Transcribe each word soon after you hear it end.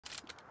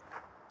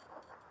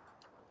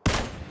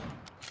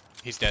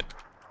He's dead.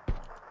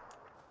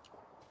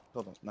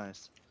 Hold on,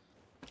 nice.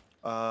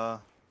 Guy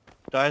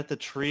at the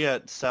tree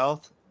at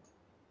south,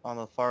 on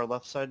the far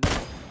left side.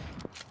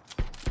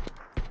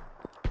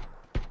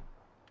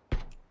 I'm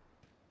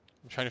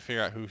trying to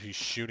figure out who he's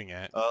shooting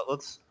at.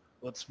 Let's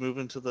move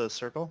into the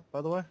circle.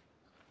 By the way.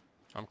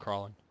 I'm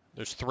crawling.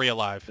 There's 3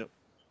 alive. Yep.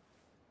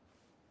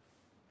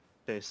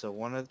 Okay, so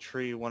one at the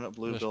tree, one at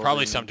blue There's building.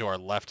 probably some to our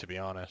left, to be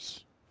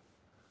honest.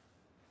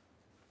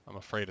 I'm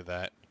afraid of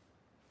that.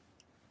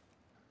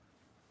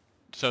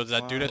 So is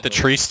that dude at the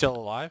tree still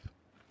alive?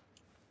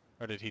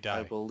 Or did he die?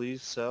 I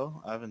believe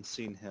so. I haven't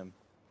seen him.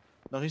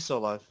 No, he's still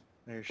alive.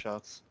 There are your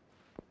shots.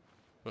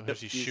 But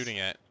who's he shooting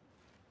at?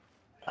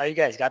 Oh, you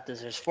guys got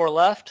this. There's 4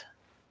 left?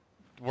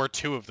 We're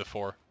 2 of the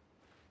 4.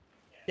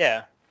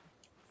 Yeah.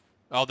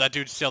 Oh, that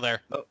dude's still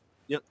there. Oh,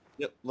 yep.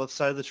 Left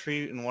side of the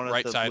tree and one at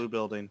Right the side. blue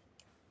building.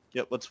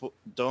 Yep.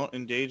 Don't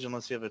engage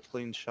unless you have a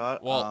clean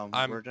shot. Well,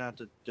 we're gonna have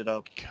to get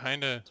up.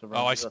 Kinda. To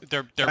run Oh, to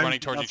the- they're running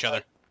towards each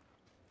other.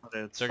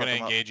 Okay, let's They're fuck gonna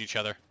 'em up. engage each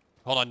other.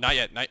 Hold on, not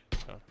yet.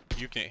 Oh,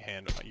 you can't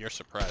handle. You're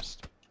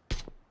suppressed.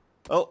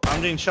 Oh,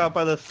 I'm getting shot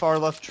by the far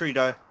left tree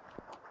guy.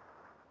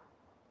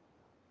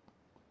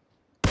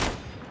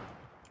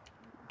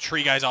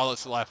 Tree guy's all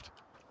that's left.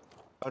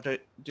 Okay,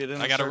 get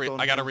in. I gotta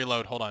circle.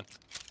 reload. Hold on.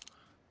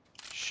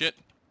 Shit.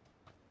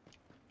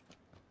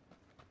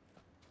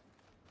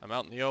 I'm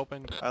out in the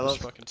open. This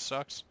fucking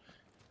sucks.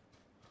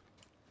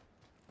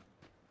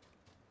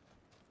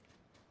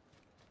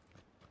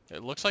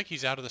 It looks like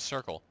he's out of the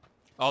circle.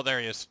 Oh, there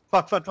he is.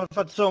 Fuck.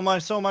 So am I.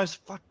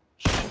 Fuck.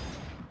 Shit.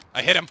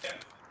 I hit him.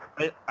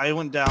 I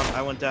went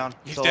down.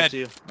 He's So dead. up to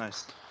you.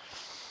 Nice.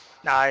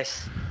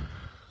 Nice.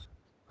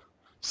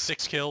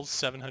 6 kills,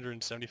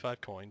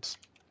 775 coins.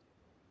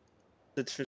 It's